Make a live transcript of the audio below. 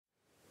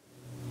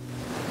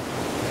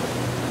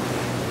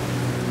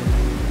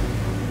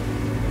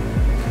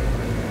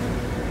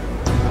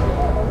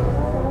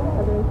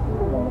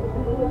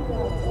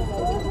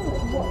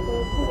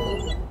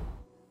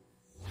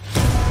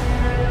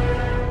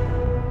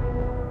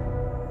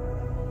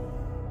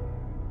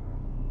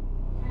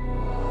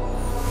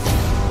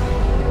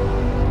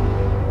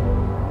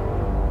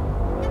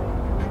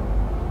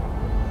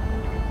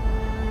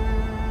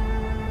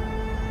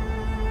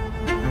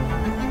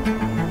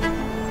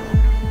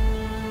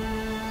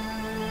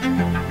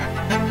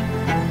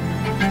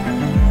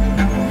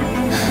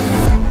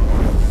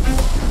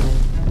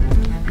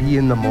Be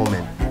in the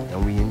moment,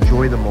 and we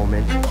enjoy the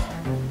moment.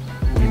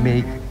 We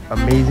make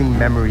amazing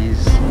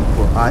memories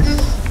for us,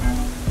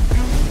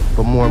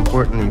 but more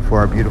importantly for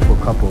our beautiful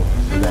couple,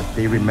 so that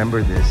they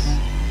remember this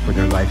for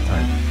their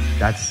lifetime.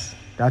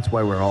 That's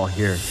why we're all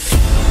here.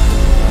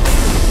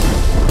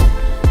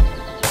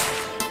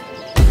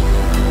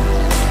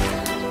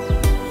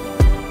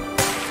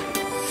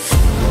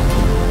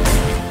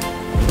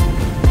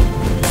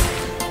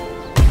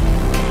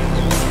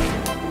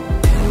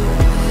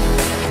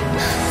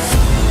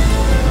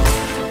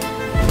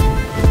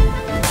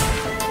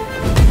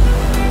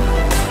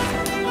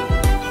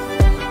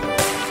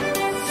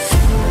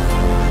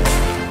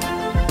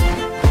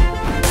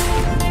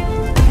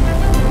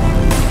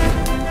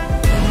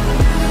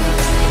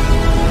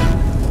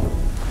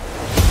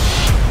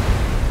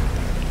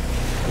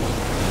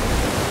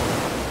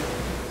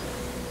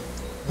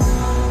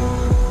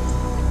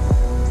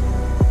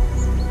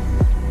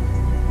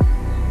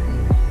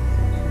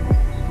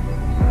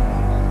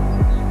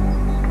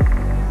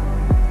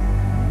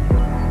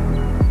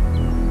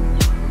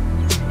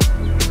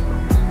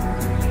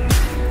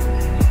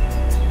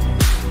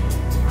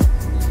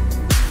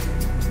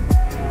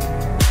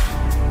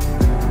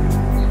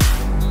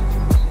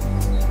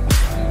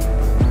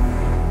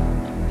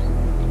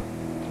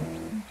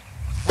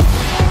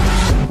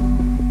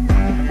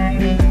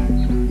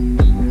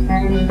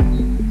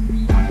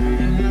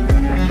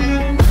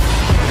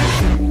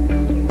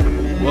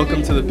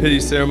 Welcome to the Pity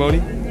Ceremony.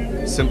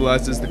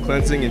 Symbolizes the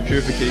cleansing and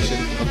purification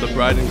of the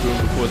bride and groom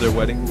before their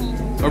wedding.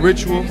 A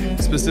ritual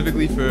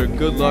specifically for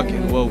good luck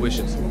and well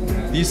wishes.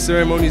 These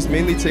ceremonies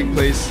mainly take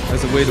place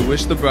as a way to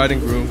wish the bride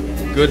and groom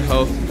good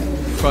health,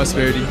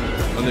 prosperity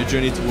on their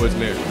journey towards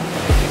marriage.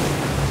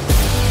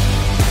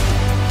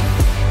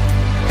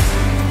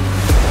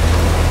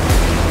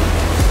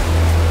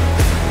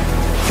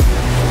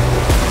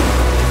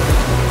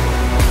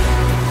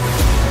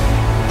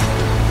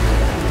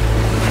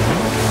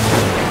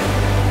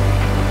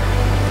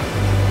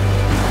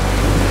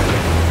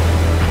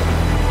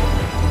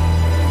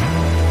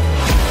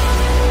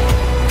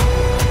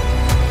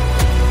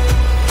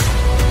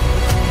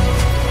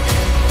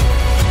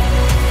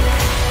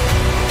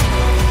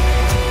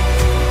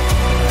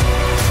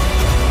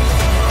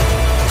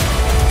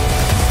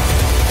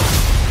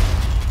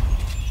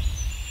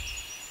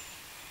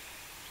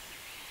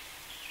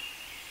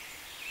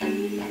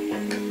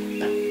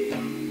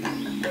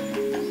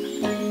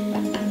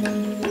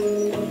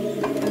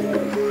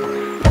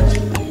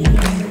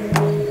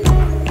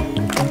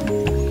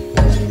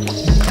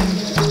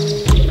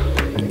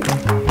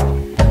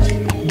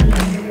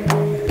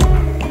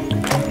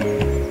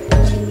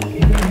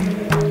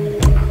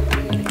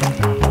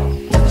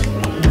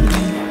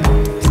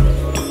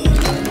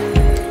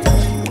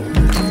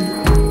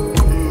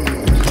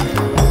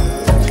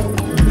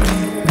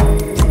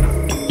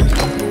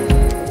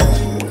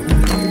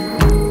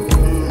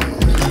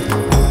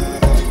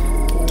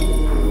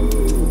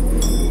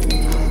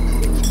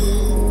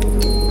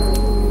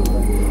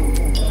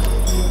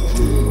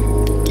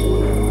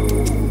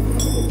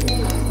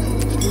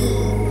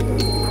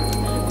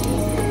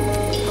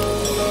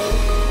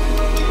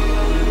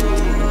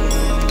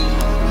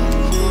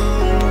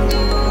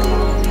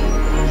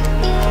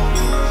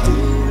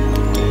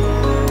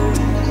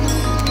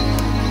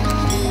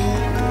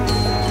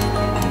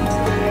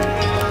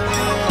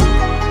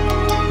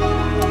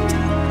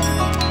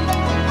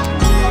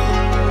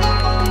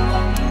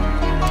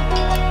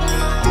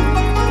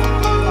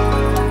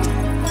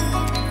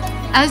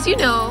 As you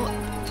know,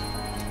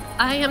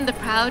 I am the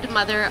proud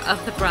mother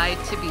of the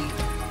bride-to-be.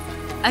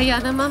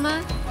 Ayana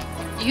Mama,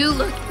 you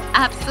look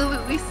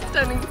absolutely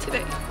stunning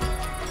today.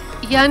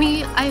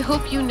 Yani, I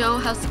hope you know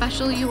how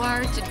special you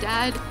are to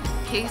Dad,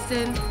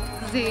 Kason,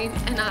 Zayn,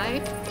 and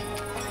I.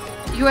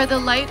 You are the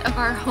light of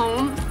our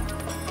home,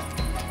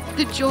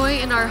 the joy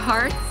in our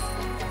hearts,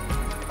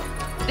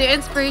 the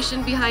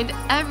inspiration behind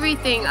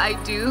everything I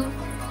do.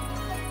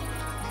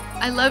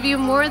 I love you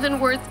more than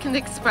words can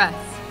express.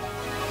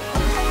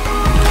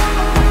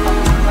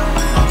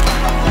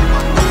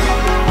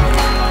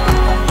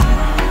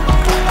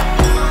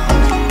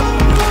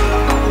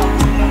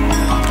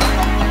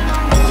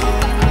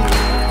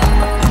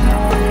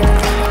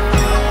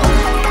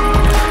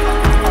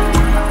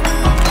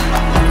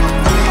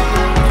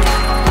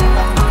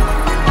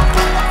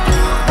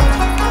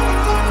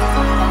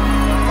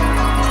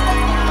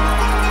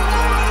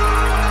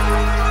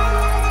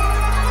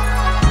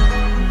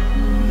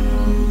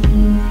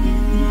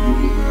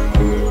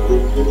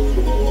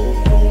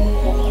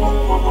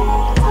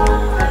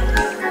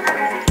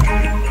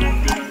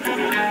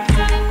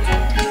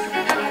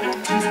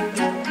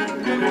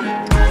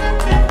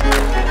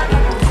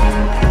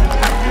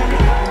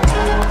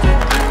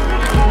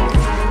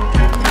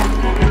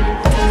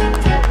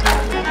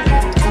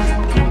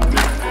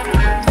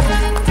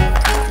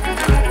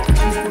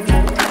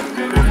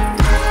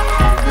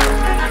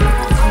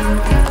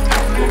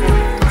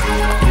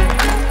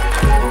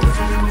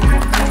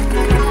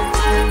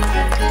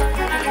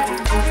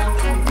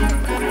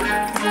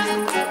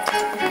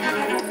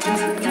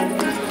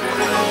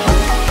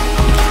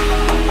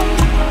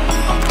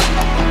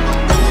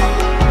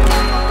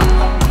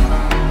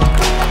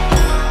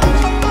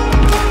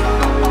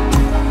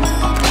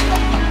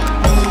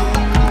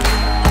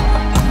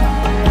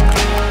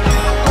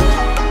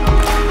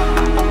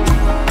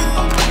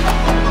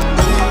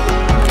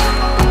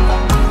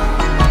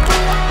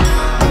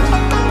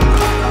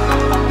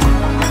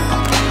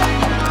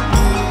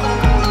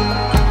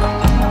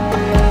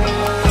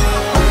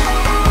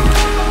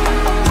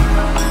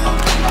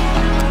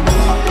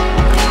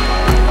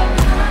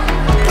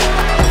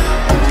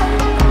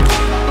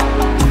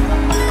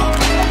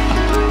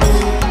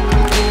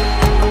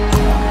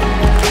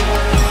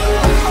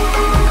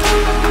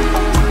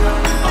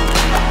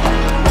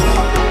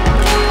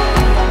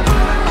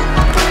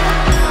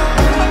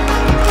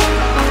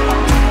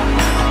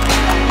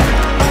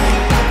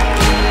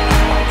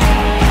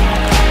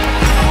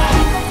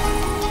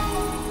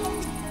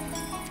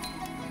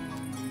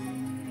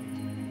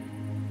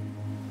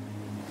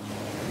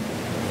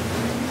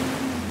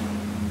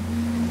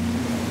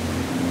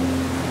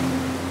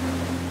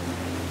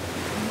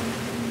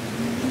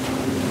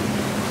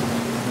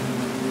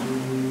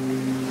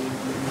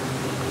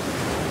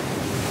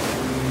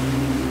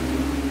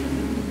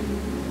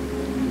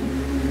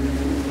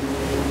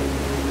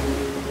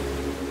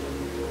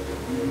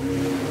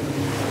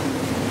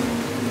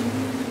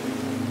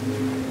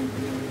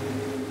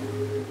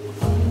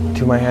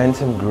 To my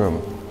handsome groom,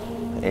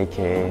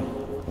 aka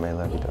my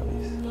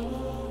lovey-dovey's.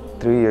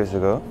 3 years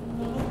ago,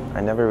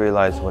 I never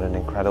realized what an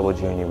incredible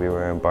journey we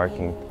were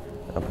embarking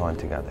upon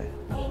together.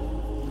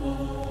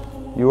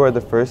 You are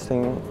the first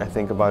thing I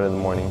think about in the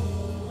morning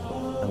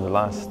and the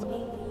last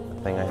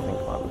thing I think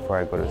about before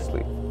I go to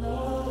sleep.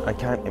 I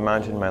can't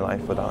imagine my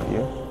life without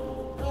you.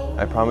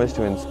 I promise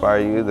to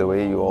inspire you the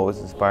way you always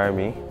inspire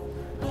me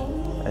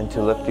and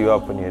to lift you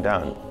up when you're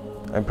down.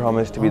 I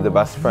promise to be the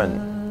best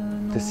friend,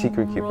 the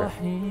secret keeper,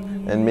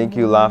 and make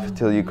you laugh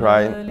till you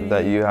cry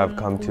that you have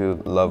come to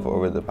love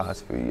over the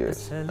past few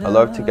years. Our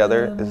love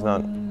together is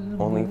not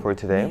only for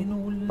today,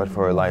 but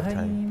for a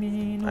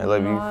lifetime. I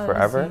love you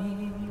forever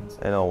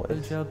and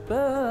always.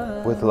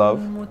 With love,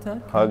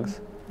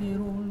 hugs,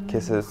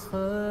 kisses,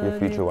 your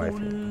future wife,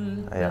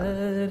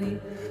 Ayana.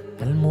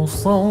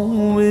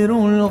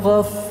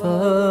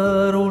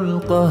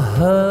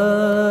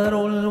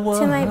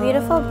 To my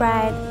beautiful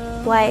bride,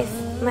 wife,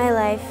 my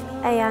life,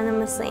 Ayana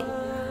Muslim.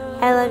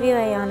 I love you,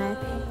 Ayana.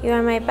 You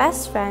are my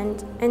best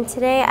friend, and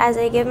today as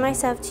I give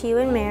myself to you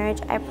in marriage,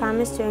 I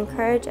promise to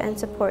encourage and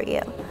support you.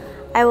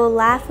 I will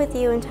laugh with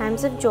you in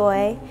times of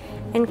joy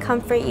and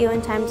comfort you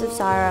in times of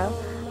sorrow.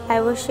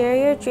 I will share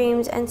your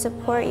dreams and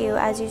support you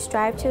as you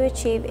strive to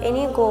achieve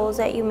any goals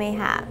that you may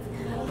have.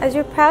 As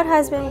your proud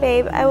husband,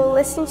 babe, I will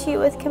listen to you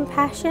with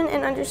compassion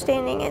and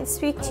understanding and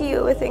speak to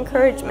you with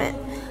encouragement.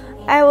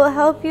 I will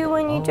help you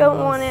when you don't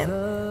want it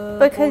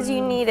because you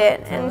need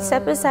it and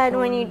step aside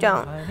when you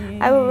don't.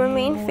 I will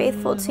remain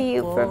faithful to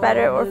you for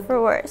better or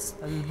for worse,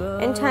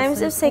 in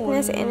times of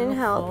sickness and in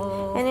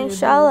health. And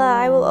inshallah,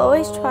 I will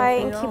always try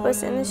and keep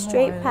us in the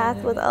straight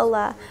path with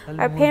Allah,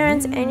 our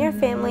parents and your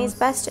family's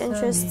best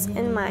interests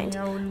in mind.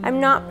 I'm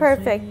not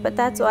perfect, but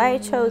that's why I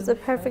chose the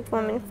perfect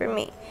woman for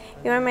me.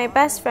 You are my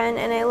best friend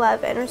and I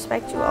love and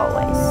respect you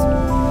always.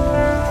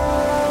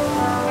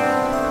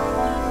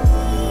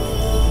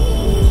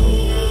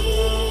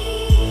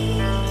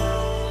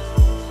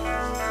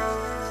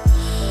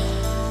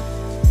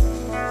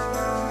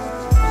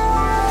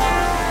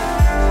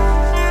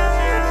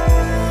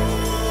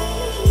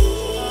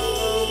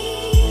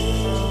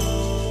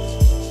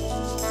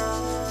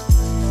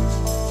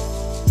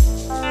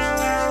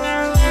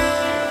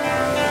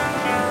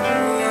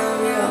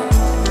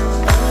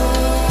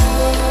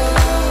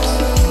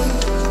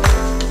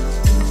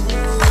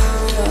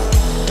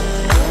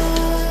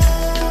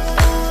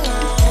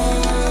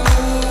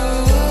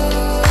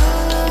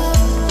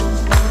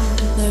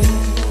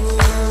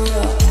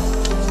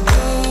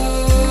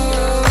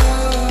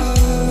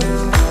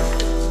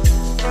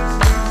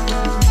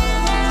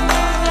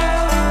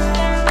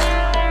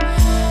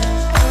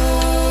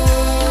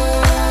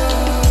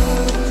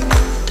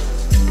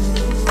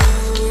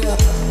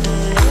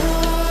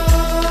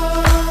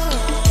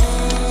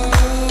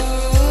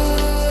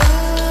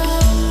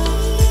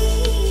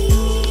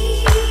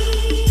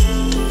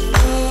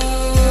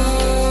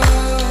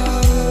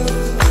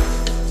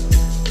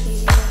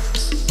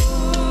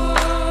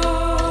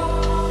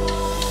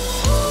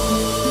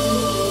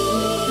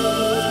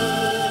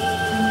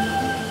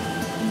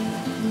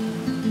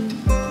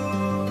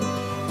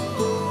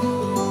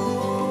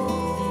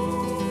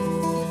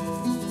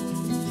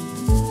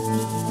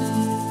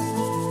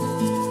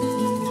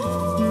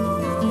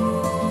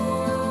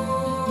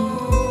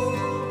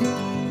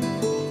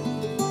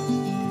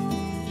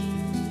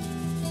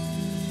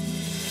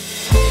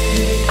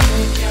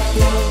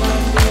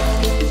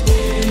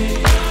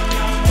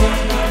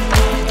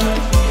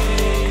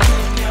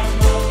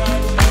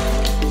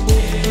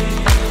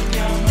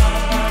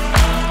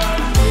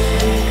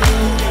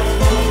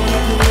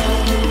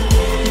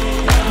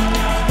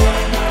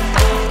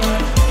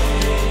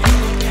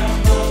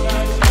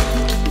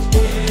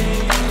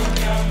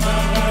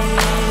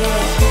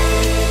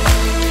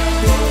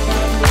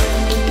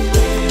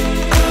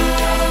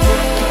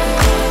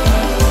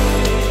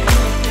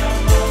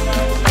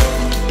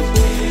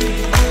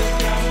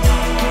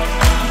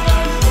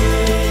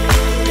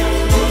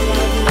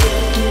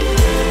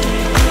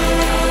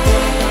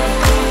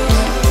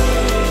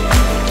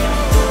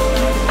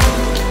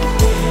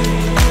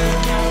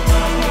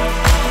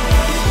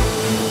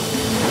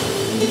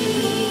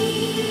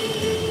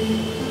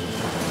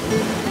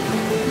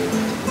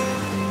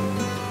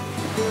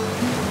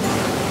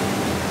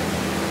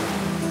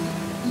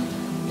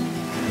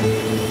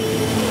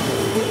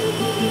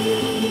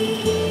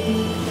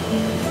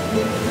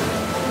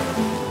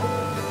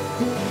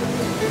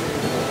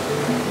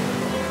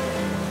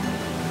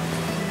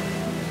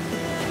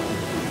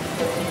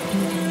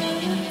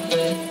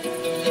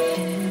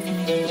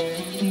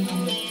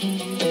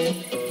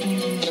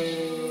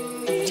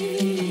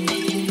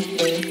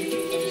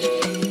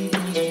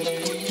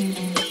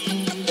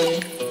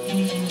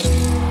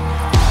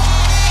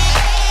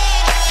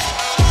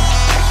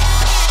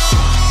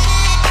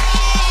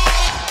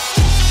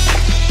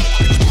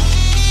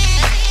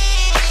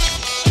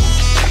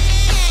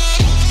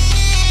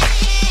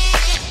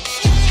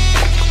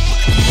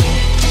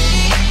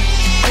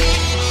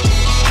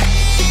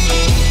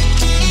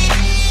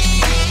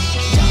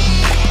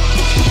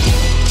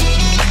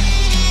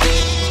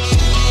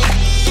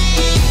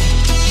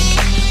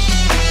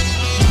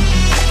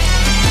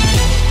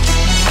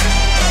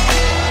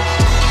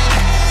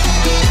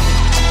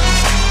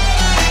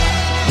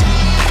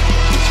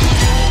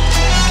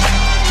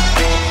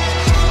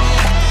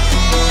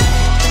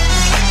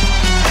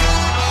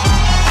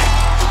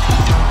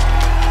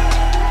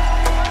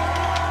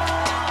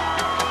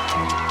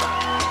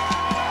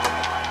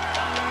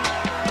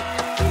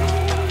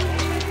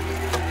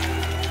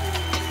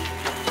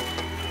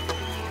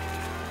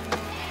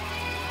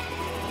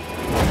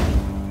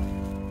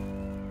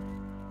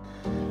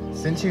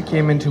 Since you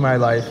came into my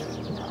life,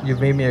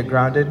 you've made me a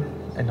grounded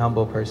and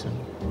humble person.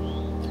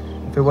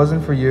 If it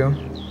wasn't for you,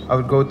 I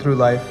would go through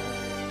life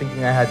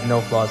thinking I had no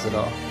flaws at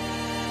all.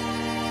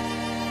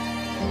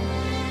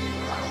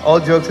 All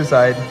jokes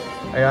aside,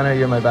 Ayana,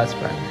 you're my best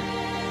friend.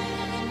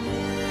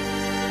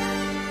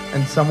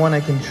 And someone I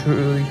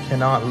truly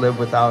cannot live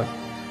without,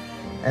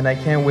 and I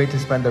can't wait to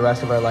spend the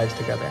rest of our lives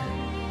together.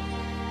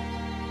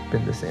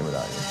 Been the same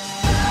without you.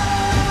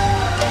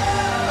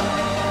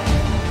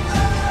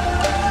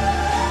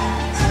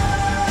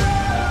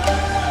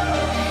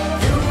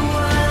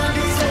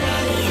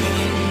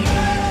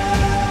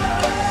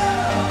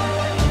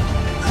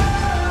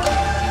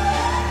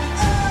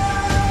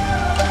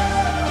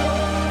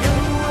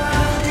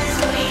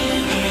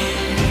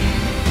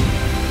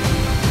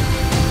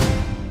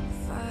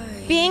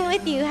 Being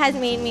with you has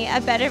made me a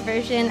better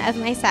version of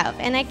myself,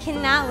 and I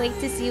cannot wait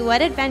to see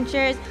what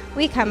adventures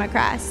we come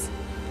across.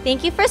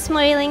 Thank you for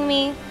spoiling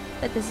me,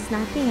 but this is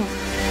not the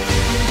end.